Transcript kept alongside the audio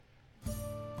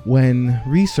When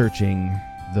researching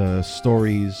the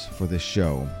stories for this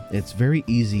show, it's very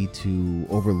easy to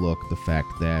overlook the fact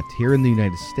that here in the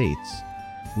United States,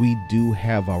 we do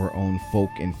have our own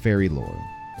folk and fairy lore.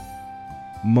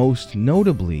 Most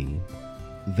notably,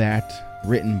 that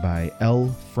written by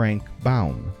L. Frank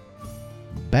Baum,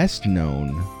 best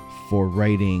known for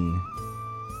writing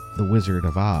The Wizard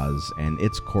of Oz and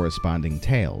its corresponding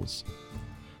tales.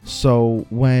 So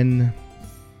when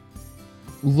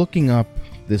looking up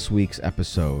this week's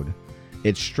episode,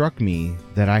 it struck me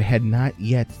that I had not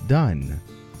yet done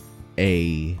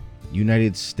a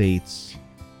United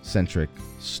States-centric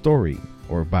story,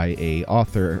 or by a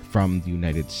author from the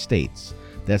United States.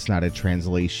 That's not a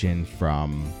translation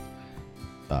from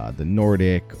the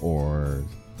Nordic or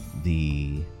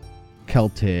the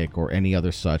Celtic or any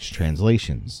other such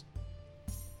translations.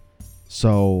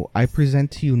 So I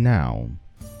present to you now,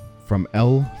 from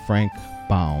L. Frank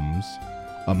Baum's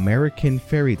American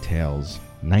Fairy Tales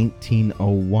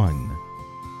 1901,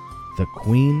 The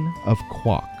Queen of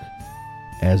Quock,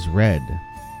 as read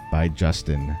by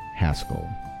Justin Haskell.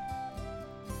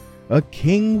 A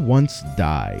king once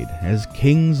died, as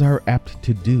kings are apt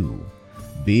to do,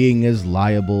 being as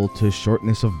liable to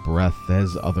shortness of breath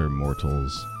as other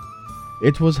mortals.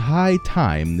 It was high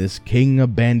time this king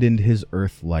abandoned his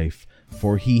earth life,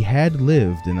 for he had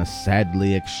lived in a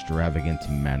sadly extravagant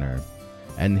manner,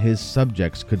 and his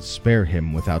subjects could spare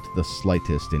him without the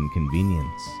slightest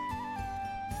inconvenience.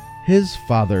 His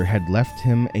father had left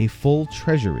him a full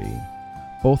treasury,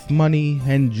 both money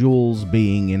and jewels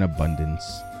being in abundance,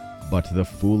 but the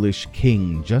foolish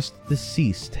king just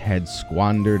deceased had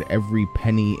squandered every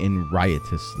penny in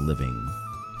riotous living.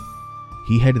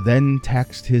 He had then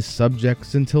taxed his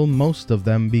subjects until most of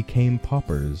them became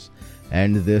paupers,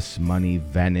 and this money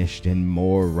vanished in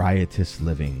more riotous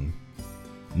living.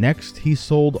 Next, he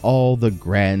sold all the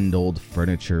grand old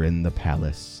furniture in the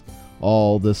palace,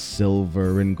 all the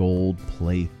silver and gold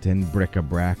plate and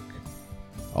bric-a-brac,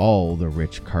 all the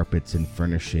rich carpets and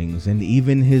furnishings, and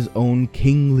even his own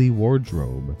kingly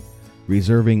wardrobe,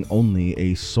 reserving only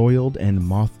a soiled and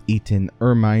moth-eaten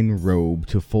ermine robe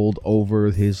to fold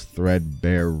over his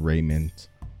threadbare raiment.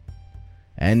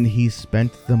 And he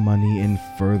spent the money in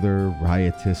further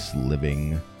riotous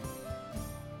living.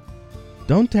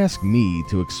 Don't ask me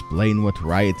to explain what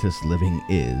riotous living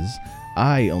is.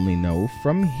 I only know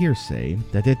from hearsay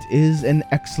that it is an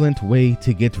excellent way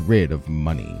to get rid of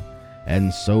money,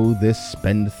 and so this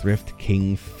spendthrift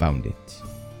king found it.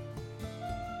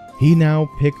 He now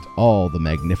picked all the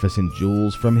magnificent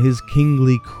jewels from his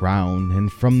kingly crown and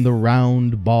from the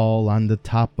round ball on the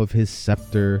top of his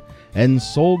scepter, and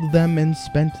sold them and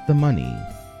spent the money.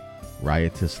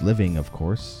 Riotous living, of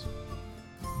course.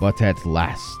 But at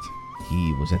last,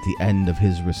 he was at the end of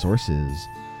his resources.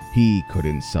 He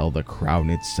couldn't sell the crown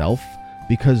itself,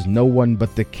 because no one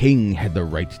but the king had the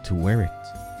right to wear it.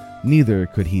 Neither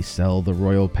could he sell the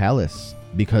royal palace,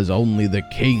 because only the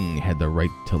king had the right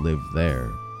to live there.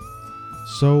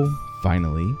 So,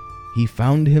 finally, he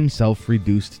found himself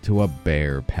reduced to a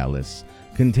bare palace,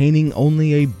 containing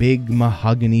only a big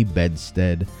mahogany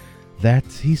bedstead that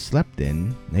he slept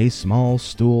in, a small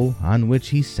stool on which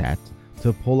he sat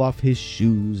to pull off his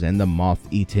shoes, and the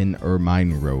moth-eaten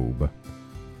ermine robe.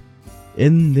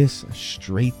 In this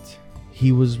strait,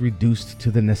 he was reduced to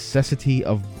the necessity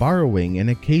of borrowing an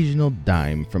occasional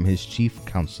dime from his chief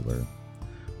counselor,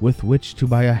 with which to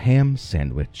buy a ham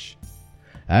sandwich.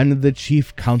 And the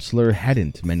chief counselor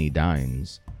hadn't many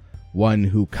dimes. One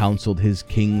who counseled his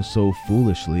king so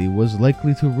foolishly was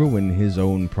likely to ruin his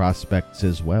own prospects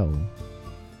as well.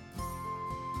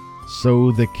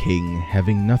 So the king,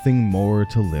 having nothing more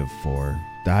to live for,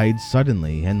 died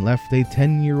suddenly and left a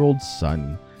 10-year-old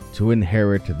son to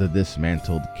inherit the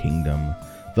dismantled kingdom,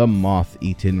 the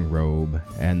moth-eaten robe,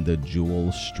 and the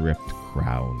jewel-stripped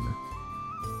crown.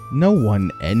 No one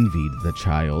envied the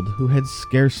child, who had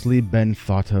scarcely been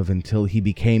thought of until he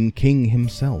became king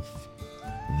himself.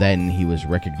 Then he was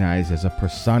recognized as a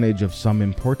personage of some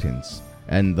importance,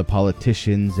 and the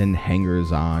politicians and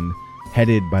hangers-on,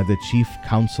 headed by the chief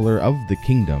counselor of the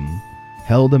kingdom,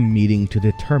 held a meeting to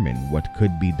determine what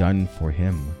could be done for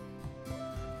him.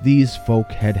 These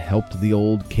folk had helped the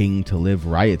old king to live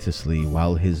riotously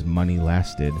while his money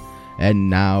lasted, and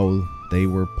now they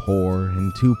were poor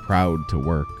and too proud to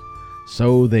work.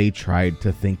 So they tried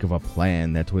to think of a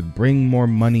plan that would bring more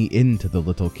money into the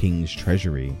little king's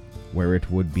treasury, where it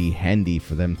would be handy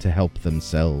for them to help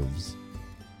themselves.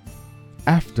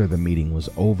 After the meeting was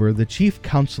over, the chief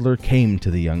counselor came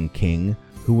to the young king,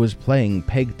 who was playing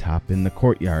peg-top in the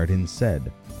courtyard, and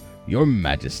said, "Your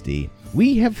Majesty,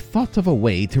 We have thought of a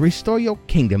way to restore your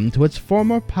kingdom to its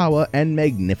former power and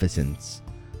magnificence."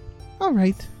 "All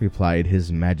right," replied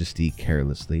His Majesty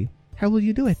carelessly. "How will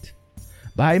you do it?"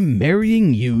 "By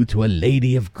marrying you to a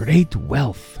lady of great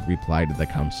wealth," replied the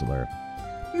counselor.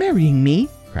 "Marrying me?"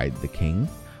 cried the king.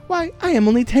 "Why, I am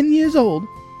only 10 years old."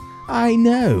 "I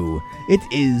know. It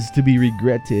is to be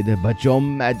regretted, but your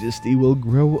majesty will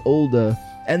grow older,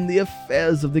 and the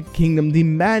affairs of the kingdom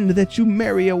demand that you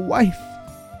marry a wife."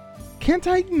 "Can't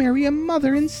I marry a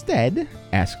mother instead?"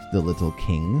 asked the little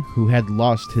king, who had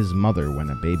lost his mother when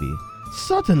a baby.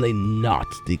 "Certainly not,"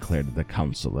 declared the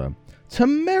counselor. "To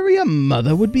marry a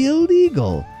mother would be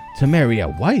illegal. To marry a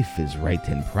wife is right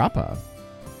and proper."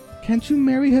 "Can't you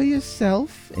marry her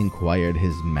yourself?" inquired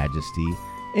His Majesty,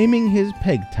 aiming his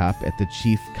peg top at the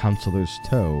chief counselor's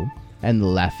toe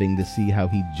and laughing to see how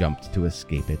he jumped to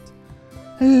escape it.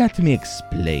 "Let me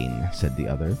explain," said the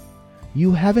other.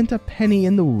 "You haven't a penny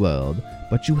in the world,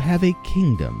 but you have a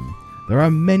kingdom. There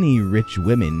are many rich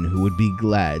women who would be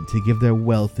glad to give their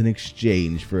wealth in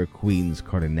exchange for a queen's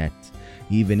coronet,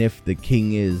 even if the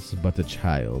king is but a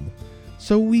child.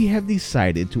 So we have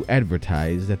decided to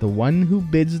advertise that the one who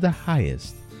bids the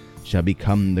highest shall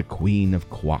become the Queen of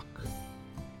Quock."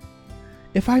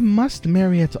 "If I must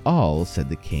marry at all," said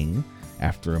the king,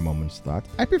 after a moment's thought,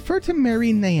 "I prefer to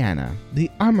marry Nyana,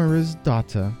 the armorer's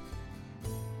daughter."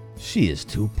 "She is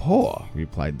too poor,"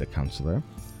 replied the counselor.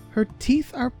 "Her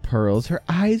teeth are pearls, her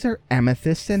eyes are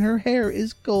amethysts, and her hair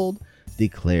is gold,"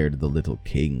 declared the little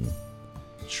king.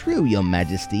 "True, your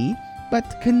majesty,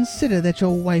 but consider that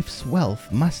your wife's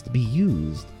wealth must be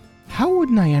used. How would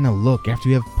Nyana look after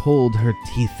you have pulled her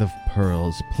teeth of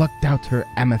pearls, plucked out her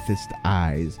amethyst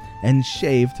eyes, and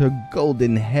shaved her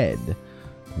golden head?"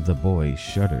 The boy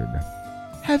shuddered.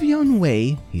 "Have your own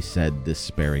way," he said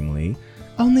despairingly.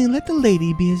 "Only let the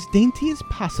lady be as dainty as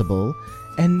possible,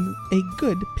 and a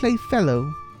good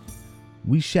playfellow."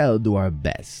 "We shall do our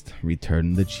best,"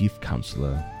 returned the chief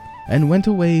counselor, and went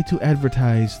away to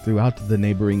advertise throughout the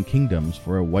neighboring kingdoms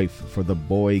for a wife for the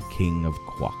boy king of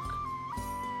Quock.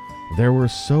 There were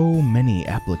so many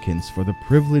applicants for the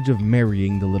privilege of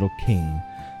marrying the little king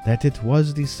that it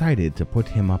was decided to put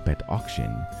him up at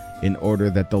auction, in order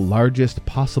that the largest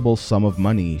possible sum of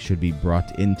money should be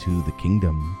brought into the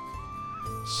kingdom.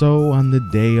 So on the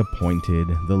day appointed,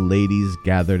 the ladies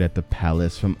gathered at the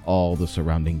palace from all the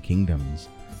surrounding kingdoms,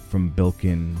 from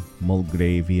Bilkin,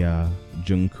 Mulgravia,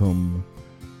 Juncum,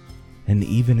 and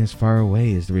even as far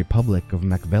away as the Republic of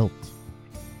Macvelt.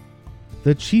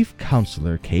 The chief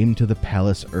counselor came to the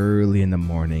palace early in the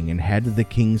morning and had the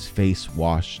king's face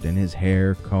washed and his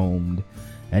hair combed,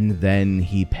 and then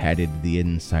he padded the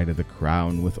inside of the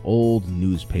crown with old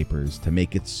newspapers to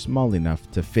make it small enough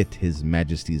to fit His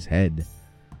Majesty's head.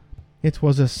 It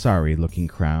was a sorry-looking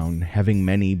crown, having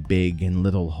many big and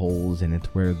little holes in it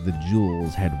where the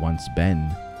jewels had once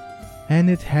been, and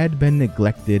it had been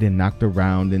neglected and knocked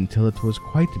around until it was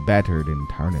quite battered and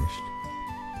tarnished.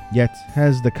 Yet,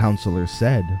 as the counselor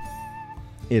said,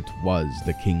 it was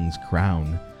the king's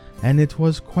crown, and it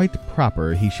was quite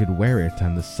proper he should wear it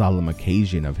on the solemn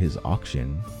occasion of his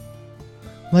auction.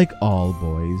 Like all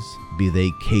boys, be they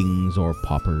kings or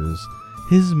paupers,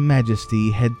 His Majesty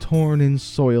had torn and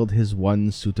soiled his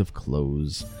one suit of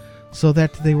clothes, so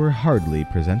that they were hardly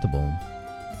presentable,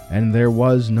 and there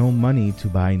was no money to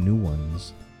buy new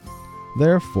ones.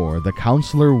 Therefore the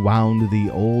counselor wound the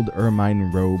old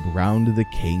ermine robe round the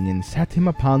king and sat him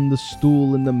upon the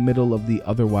stool in the middle of the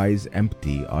otherwise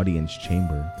empty audience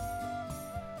chamber.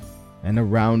 And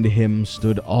around him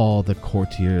stood all the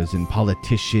courtiers and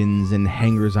politicians and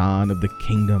hangers-on of the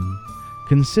kingdom,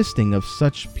 consisting of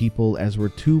such people as were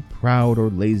too proud or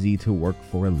lazy to work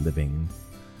for a living.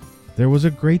 There was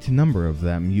a great number of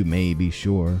them, you may be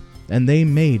sure, and they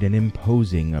made an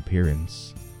imposing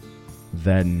appearance.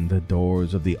 Then the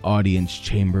doors of the audience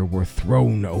chamber were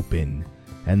thrown open,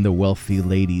 and the wealthy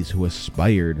ladies who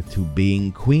aspired to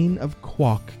being Queen of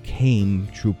Quock came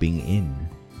trooping in.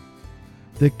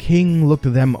 The king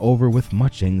looked them over with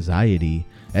much anxiety,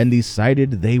 and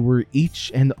decided they were each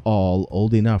and all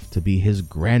old enough to be his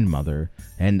grandmother,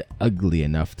 and ugly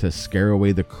enough to scare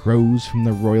away the crows from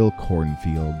the royal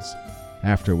cornfields,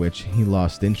 after which he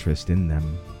lost interest in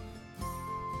them.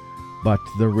 But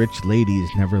the rich ladies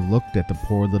never looked at the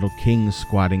poor little king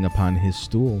squatting upon his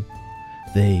stool.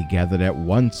 They gathered at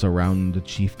once around the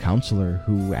chief counselor,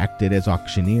 who acted as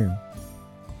auctioneer.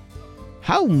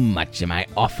 "How much am I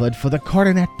offered for the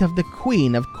coronet of the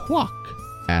Queen of Quock?"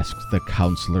 asked the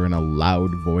counselor in a loud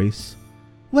voice.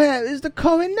 "Where is the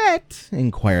coronet?"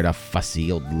 inquired a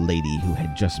fussy old lady who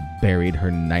had just buried her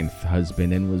 9th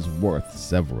husband and was worth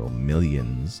several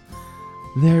millions.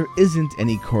 "There isn't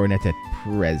any coronet at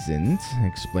present,"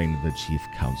 explained the chief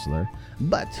counselor,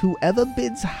 "but whoever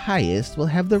bids highest will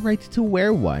have the right to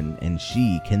wear one, and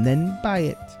she can then buy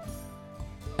it."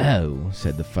 "Oh,"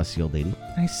 said the fussy old lady,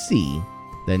 "I see."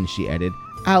 Then she added,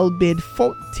 "I'll bid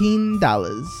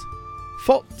 $14.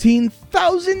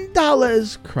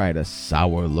 $14,000! cried a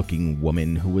sour-looking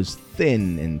woman who was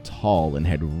thin and tall and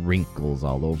had wrinkles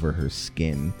all over her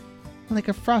skin. "Like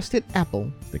a frosted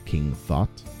apple," the king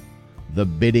thought. The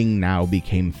bidding now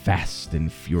became fast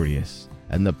and furious,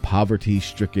 and the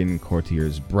poverty-stricken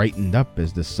courtiers brightened up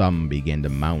as the sum began to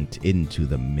mount into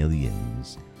the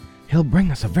millions. "He'll bring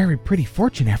us a very pretty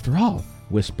fortune after all,"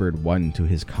 whispered one to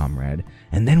his comrade,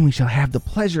 "and then we shall have the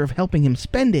pleasure of helping him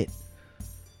spend it."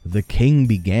 The king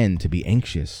began to be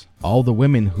anxious. All the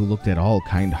women who looked at all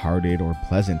kind-hearted or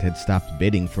pleasant had stopped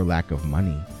bidding for lack of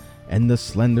money, and the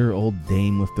slender old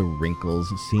dame with the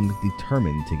wrinkles seemed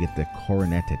determined to get the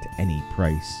coronet at any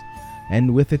price,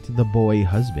 and with it the boy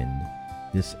husband.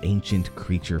 This ancient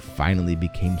creature finally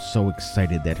became so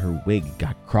excited that her wig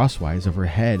got crosswise of her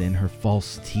head and her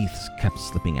false teeth kept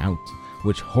slipping out,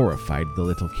 which horrified the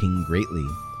little king greatly,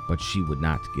 but she would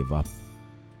not give up.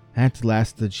 At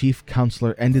last the chief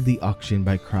counselor ended the auction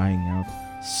by crying out,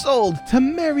 "Sold to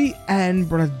Mary Ann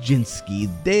Brodzinski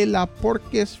de la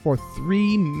Porkis for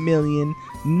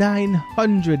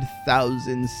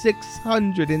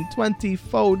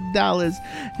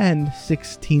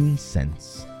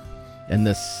 $3,900,624.16. And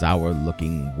the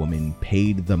sour-looking woman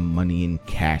paid the money in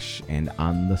cash and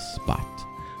on the spot,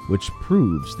 which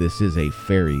proves this is a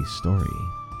fairy story.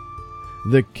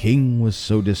 The king was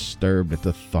so disturbed at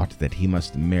the thought that he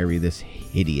must marry this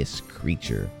hideous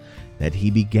creature that he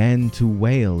began to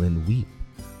wail and weep,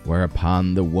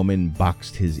 whereupon the woman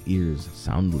boxed his ears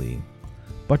soundly.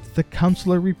 But the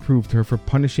counselor reproved her for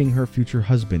punishing her future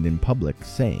husband in public,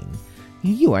 saying,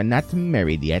 "You are not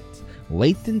married yet.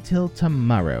 Wait until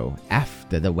tomorrow,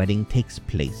 after the wedding takes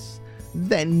place.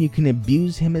 Then you can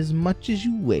abuse him as much as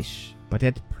you wish. But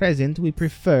at present we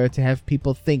prefer to have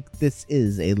people think this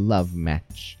is a love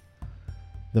match."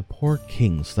 The poor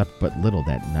king slept but little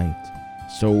that night,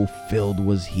 so filled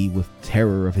was he with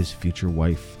terror of his future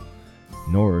wife.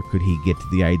 Nor could he get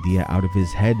the idea out of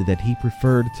his head that he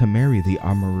preferred to marry the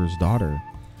armorer's daughter,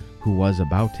 who was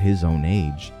about his own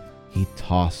age. He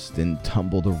tossed and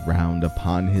tumbled around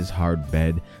upon his hard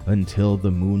bed until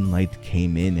the moonlight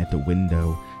came in at the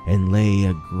window and lay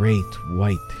a great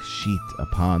white sheet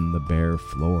upon the bare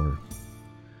floor.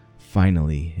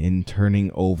 Finally, in turning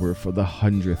over for the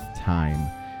 100th time,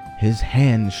 his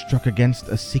hand struck against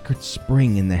a secret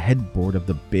spring in the headboard of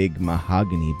the big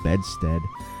mahogany bedstead,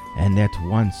 and at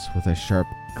once, with a sharp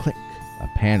click, a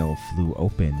panel flew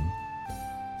open.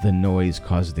 The noise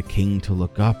caused the king to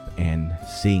look up, and,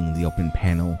 seeing the open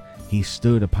panel, he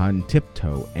stood upon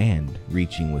tiptoe and,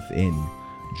 reaching within,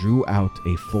 drew out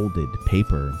a folded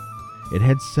paper. It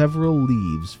had several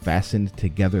leaves fastened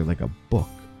together like a book.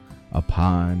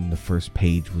 Upon the first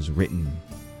page was written,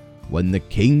 "When the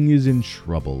king is in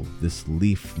trouble, this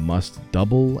leaf must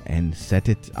double and set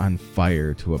it on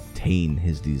fire to obtain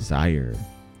his desire."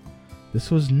 This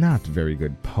was not very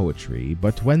good poetry,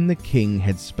 but when the king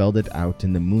had spelled it out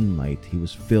in the moonlight, he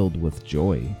was filled with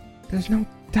joy. "There's no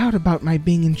doubt about my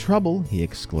being in trouble," he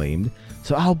exclaimed,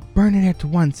 "so I'll burn it at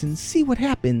once and see what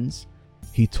happens."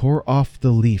 He tore off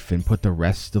the leaf and put the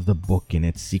rest of the book in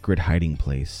its secret hiding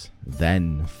place.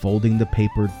 Then, folding the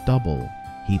paper double,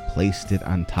 he placed it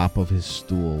on top of his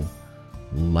stool,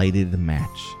 lighted a match,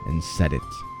 and set it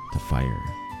to fire.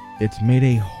 It made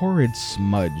a horrid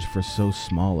smudge for so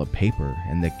small a paper,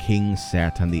 and the king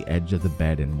sat on the edge of the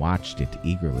bed and watched it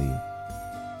eagerly.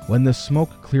 When the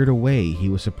smoke cleared away, he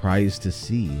was surprised to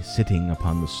see, sitting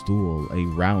upon the stool, a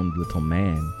round little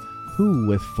man, who,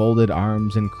 with folded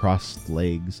arms and crossed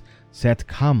legs, sat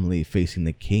calmly facing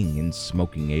the king and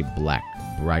smoking a black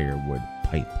briarwood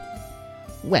pipe.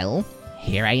 "Well,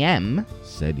 here I am,"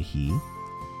 said he.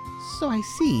 "So I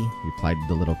see," replied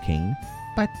the little king.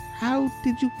 "But how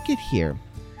did you get here?"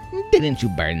 "Didn't you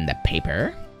burn the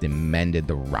paper?" demanded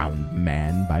the round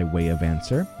man by way of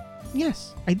answer.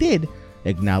 "Yes, I did,"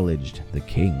 acknowledged the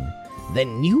king.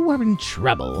 "Then you are in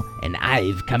trouble, and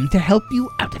I've come to help you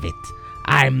out of it.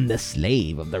 I'm the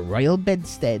slave of the royal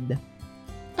bedstead."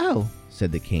 "Oh,"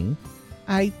 said the king,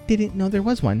 "I didn't know there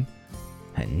was one."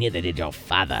 "Neither did your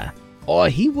father, or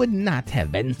he would not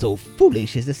have been so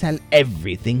foolish as to sell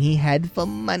everything he had for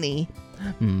money.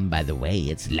 By the way,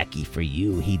 it's lucky for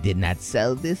you he did not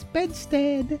sell this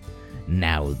bedstead.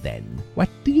 Now then, what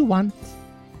do you want?"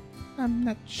 "I'm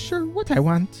not sure what I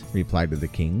want," replied the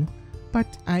king. But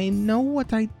I know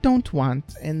what I don't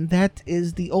want, and that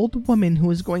is the old woman who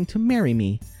is going to marry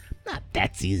me.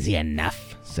 That's easy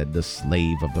enough, said the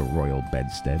slave of the royal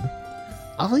bedstead.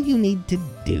 All you need to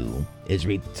do is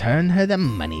return her the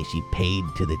money she paid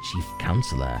to the chief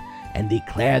counselor and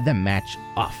declare the match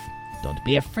off. Don't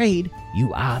be afraid.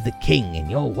 You are the king and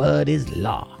your word is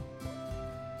law.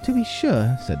 To be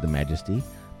sure, said the Majesty,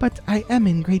 but I am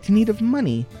in great need of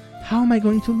money. How am I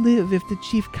going to live if the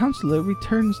chief counselor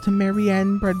returns to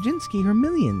Marianne Brodzinski her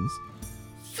millions?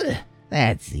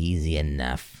 That's easy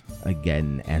enough,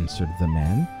 again answered the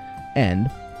man, and,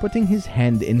 putting his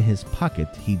hand in his pocket,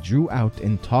 he drew out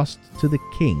and tossed to the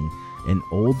king an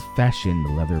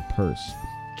old-fashioned leather purse.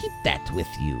 Keep that with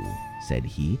you, said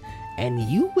he, and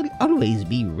you will always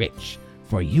be rich,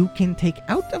 for you can take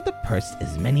out of the purse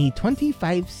as many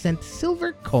 25-cent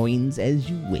silver coins as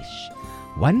you wish,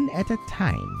 one at a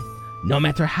time. No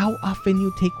matter how often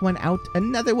you take one out,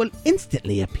 another will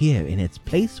instantly appear in its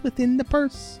place within the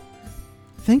purse.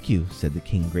 Thank you, said the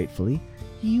king gratefully.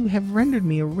 You have rendered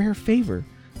me a rare favor,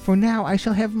 for now I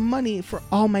shall have money for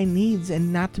all my needs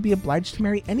and not to be obliged to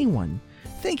marry anyone.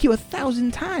 Thank you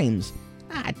 1,000 times.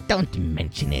 Don't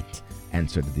mention it,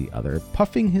 answered the other,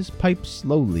 puffing his pipe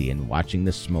slowly and watching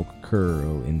the smoke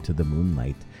curl into the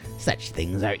moonlight. Such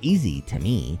things are easy to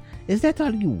me. Is that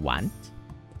all you want?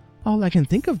 All I can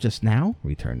think of just now,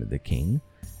 returned the king.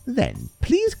 Then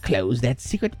please close that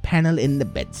secret panel in the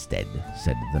bedstead,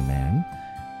 said the man.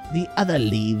 The other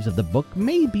leaves of the book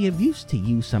may be of use to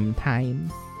you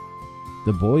sometime.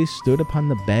 The boy stood upon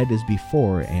the bed as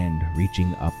before and,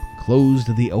 reaching up,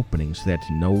 closed the opening so that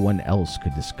no one else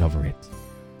could discover it.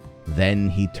 Then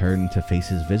he turned to face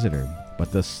his visitor,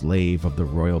 but the slave of the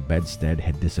royal bedstead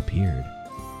had disappeared.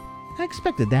 I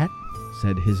expected that,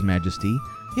 said His Majesty,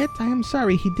 yet I am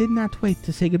sorry he did not wait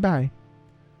to say goodbye.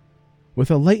 With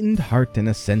a lightened heart and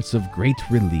a sense of great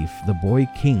relief, the boy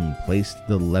king placed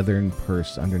the leathern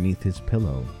purse underneath his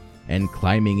pillow, and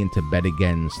climbing into bed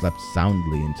again, slept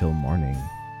soundly until morning.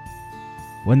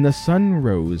 When the sun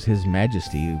rose, His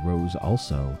Majesty rose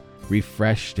also,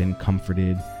 refreshed and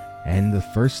comforted, and the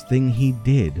first thing he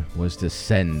did was to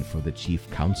send for the chief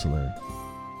counselor.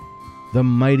 The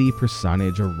mighty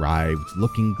personage arrived,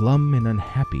 looking glum and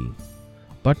unhappy,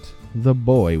 but the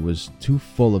boy was too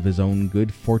full of his own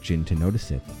good fortune to notice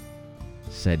it.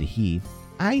 Said he,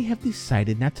 I have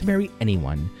decided not to marry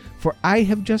anyone, for I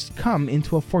have just come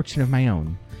into a fortune of my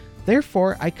own.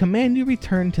 Therefore, I command you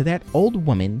return to that old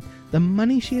woman the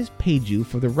money she has paid you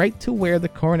for the right to wear the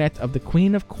coronet of the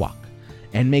Queen of Quock,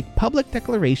 and make public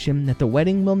declaration that the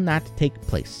wedding will not take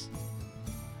place.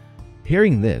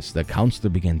 Hearing this, the counselor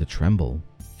began to tremble,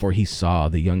 for he saw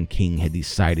the young king had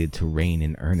decided to reign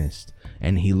in earnest,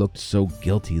 and he looked so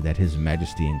guilty that His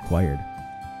Majesty inquired,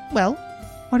 Well,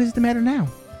 what is the matter now?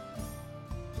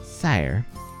 Sire,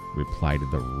 replied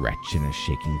the wretch in a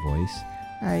shaking voice,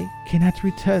 I cannot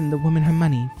return the woman her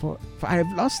money, for I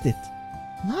have lost it.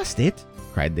 Lost it?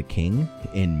 cried the king,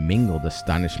 in mingled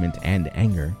astonishment and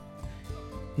anger.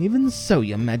 Even so,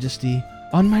 your Majesty,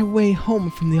 on my way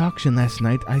home from the auction last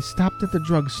night, I stopped at the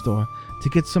drugstore to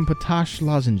get some potash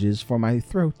lozenges for my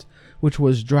throat, which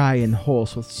was dry and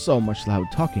hoarse with so much loud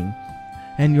talking,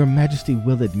 and your Majesty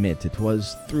will admit it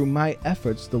was through my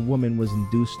efforts the woman was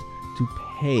induced to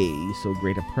pay so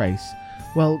great a price.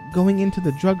 Well, going into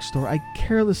the drugstore, I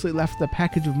carelessly left the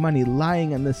package of money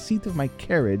lying on the seat of my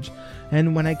carriage,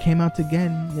 and when I came out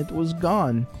again, it was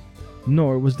gone,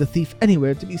 nor was the thief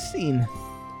anywhere to be seen.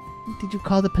 Did you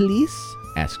call the police?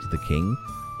 asked the king.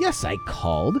 Yes, I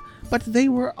called, but they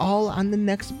were all on the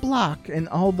next block, and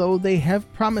although they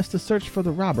have promised to search for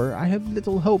the robber, I have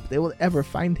little hope they will ever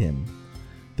find him.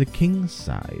 The king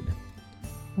sighed.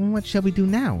 What shall we do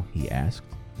now? He asked.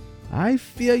 I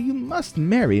fear you must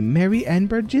marry Marianne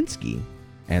Brodzinski,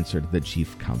 answered the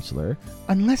chief counselor,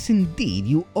 unless indeed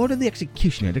you order the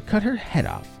executioner to cut her head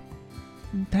off.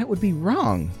 That would be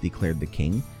wrong, declared the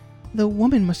king. The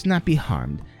woman must not be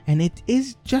harmed, and it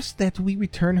is just that we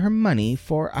return her money,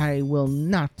 for I will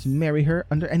not marry her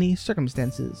under any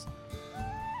circumstances.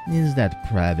 Is that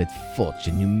private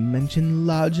fortune you mention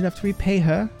large enough to repay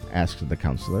her? Asked the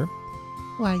counselor.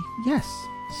 Why, yes,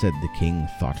 said the king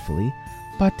thoughtfully,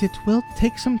 but it will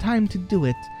take some time to do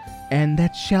it, and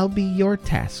that shall be your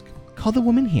task. Call the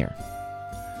woman here.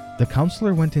 The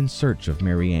counselor went in search of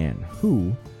Marianne,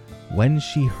 who, when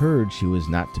she heard she was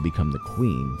not to become the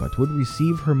queen, but would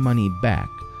receive her money back,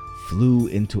 flew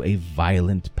into a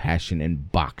violent passion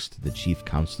and boxed the chief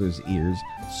counselor's ears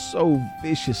so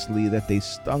viciously that they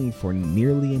stung for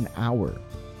nearly an hour.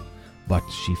 But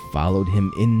she followed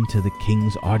him into the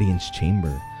king's audience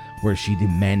chamber, where she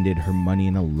demanded her money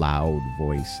in a loud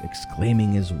voice,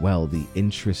 exclaiming as well the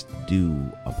interest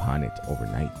due upon it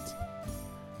overnight.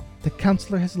 "The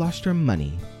counselor has lost your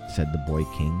money," said the boy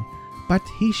king, "but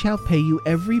he shall pay you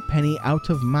every penny out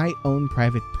of my own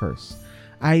private purse.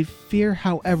 I fear,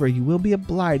 however, you will be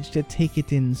obliged to take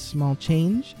it in small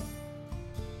change."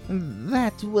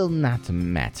 "That will not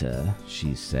matter,"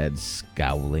 she said,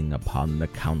 scowling upon the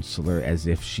counselor as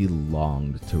if she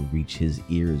longed to reach his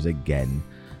ears again.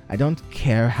 "I don't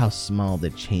care how small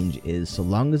the change is, so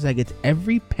long as I get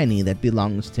every penny that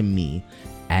belongs to me,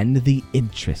 and the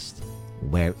interest.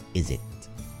 Where is it?"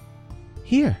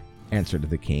 "Here," answered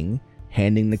the king,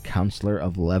 handing the counselor a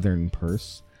leathern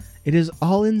purse. "It is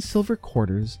all in silver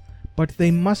quarters, but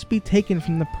they must be taken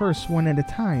from the purse one at a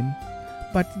time.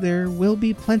 But there will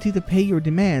be plenty to pay your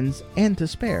demands and to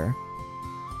spare."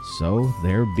 So,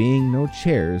 there being no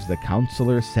chairs, the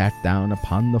counselor sat down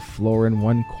upon the floor in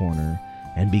one corner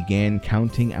and began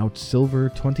counting out silver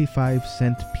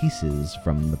 25-cent pieces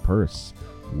from the purse,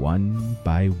 one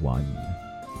by one.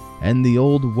 And the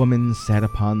old woman sat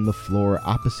upon the floor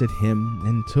opposite him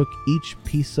and took each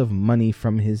piece of money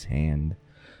from his hand.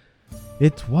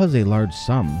 It was a large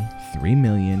sum,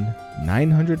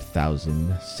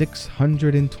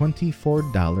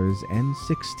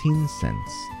 $3,900,624.16,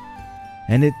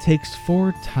 and it takes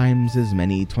 4 times as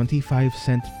many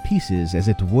 25-cent pieces as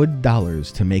it would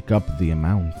dollars to make up the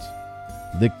amount.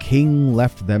 The king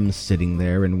left them sitting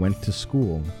there and went to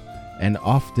school, and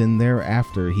often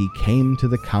thereafter he came to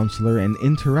the counselor and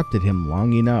interrupted him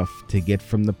long enough to get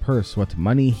from the purse what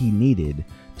money he needed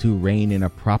to reign in a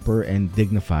proper and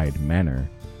dignified manner.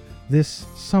 This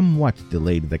somewhat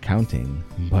delayed the counting,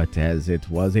 but as it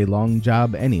was a long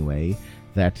job anyway,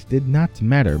 that did not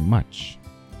matter much.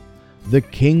 The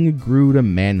king grew to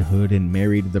manhood and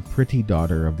married the pretty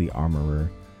daughter of the armorer,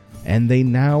 and they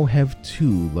now have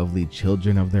 2 lovely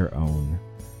children of their own.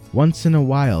 Once in a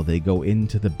while they go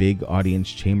into the big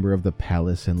audience chamber of the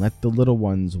palace and let the little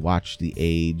ones watch the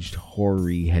aged,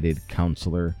 hoary-headed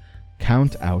counselor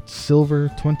count out silver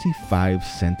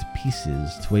 25-cent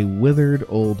pieces to a withered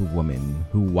old woman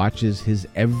who watches his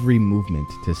every movement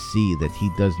to see that he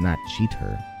does not cheat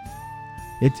her.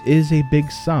 It is a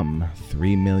big sum,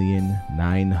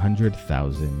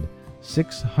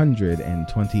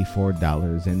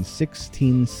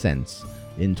 $3,900,624.16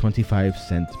 in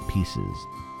 25-cent pieces.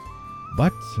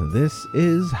 But this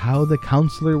is how the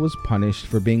counselor was punished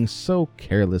for being so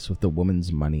careless with the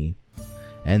woman's money.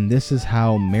 And this is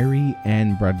how Mary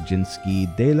Ann Brodzinski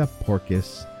de la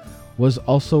Porkis was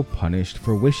also punished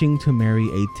for wishing to marry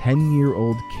a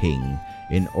 10-year-old king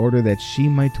in order that she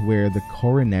might wear the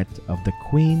coronet of the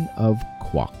Queen of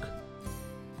Quock.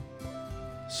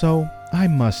 So, I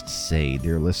must say,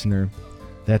 dear listener,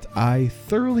 that I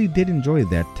thoroughly did enjoy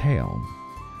that tale.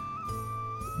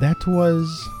 That was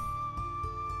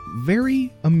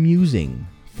very amusing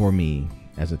for me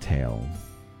as a tale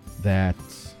that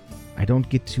I don't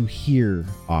get to hear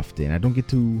often. I don't get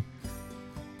to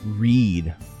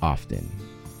read often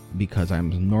because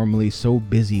I'm normally so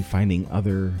busy finding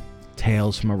other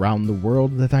tales from around the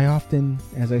world that I often,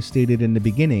 as I stated in the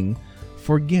beginning,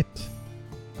 forget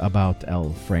about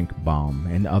L. Frank Baum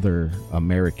and other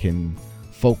American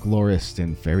folklorists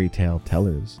and fairy tale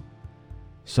tellers.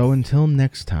 So until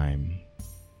next time,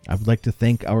 I would like to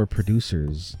thank our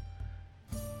producers,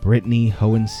 Brittany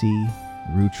Hohensee,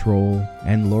 Rutroll,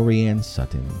 and Lorianne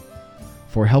Sutton,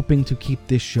 for helping to keep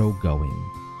this show going.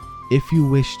 If you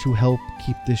wish to help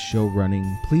keep this show running,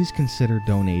 please consider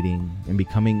donating and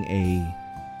becoming a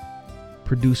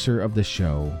producer of the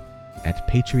show at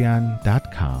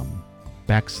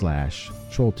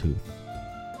patreon.com/Trolltooth.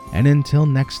 And until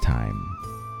next time,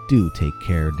 do take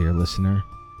care, dear listener.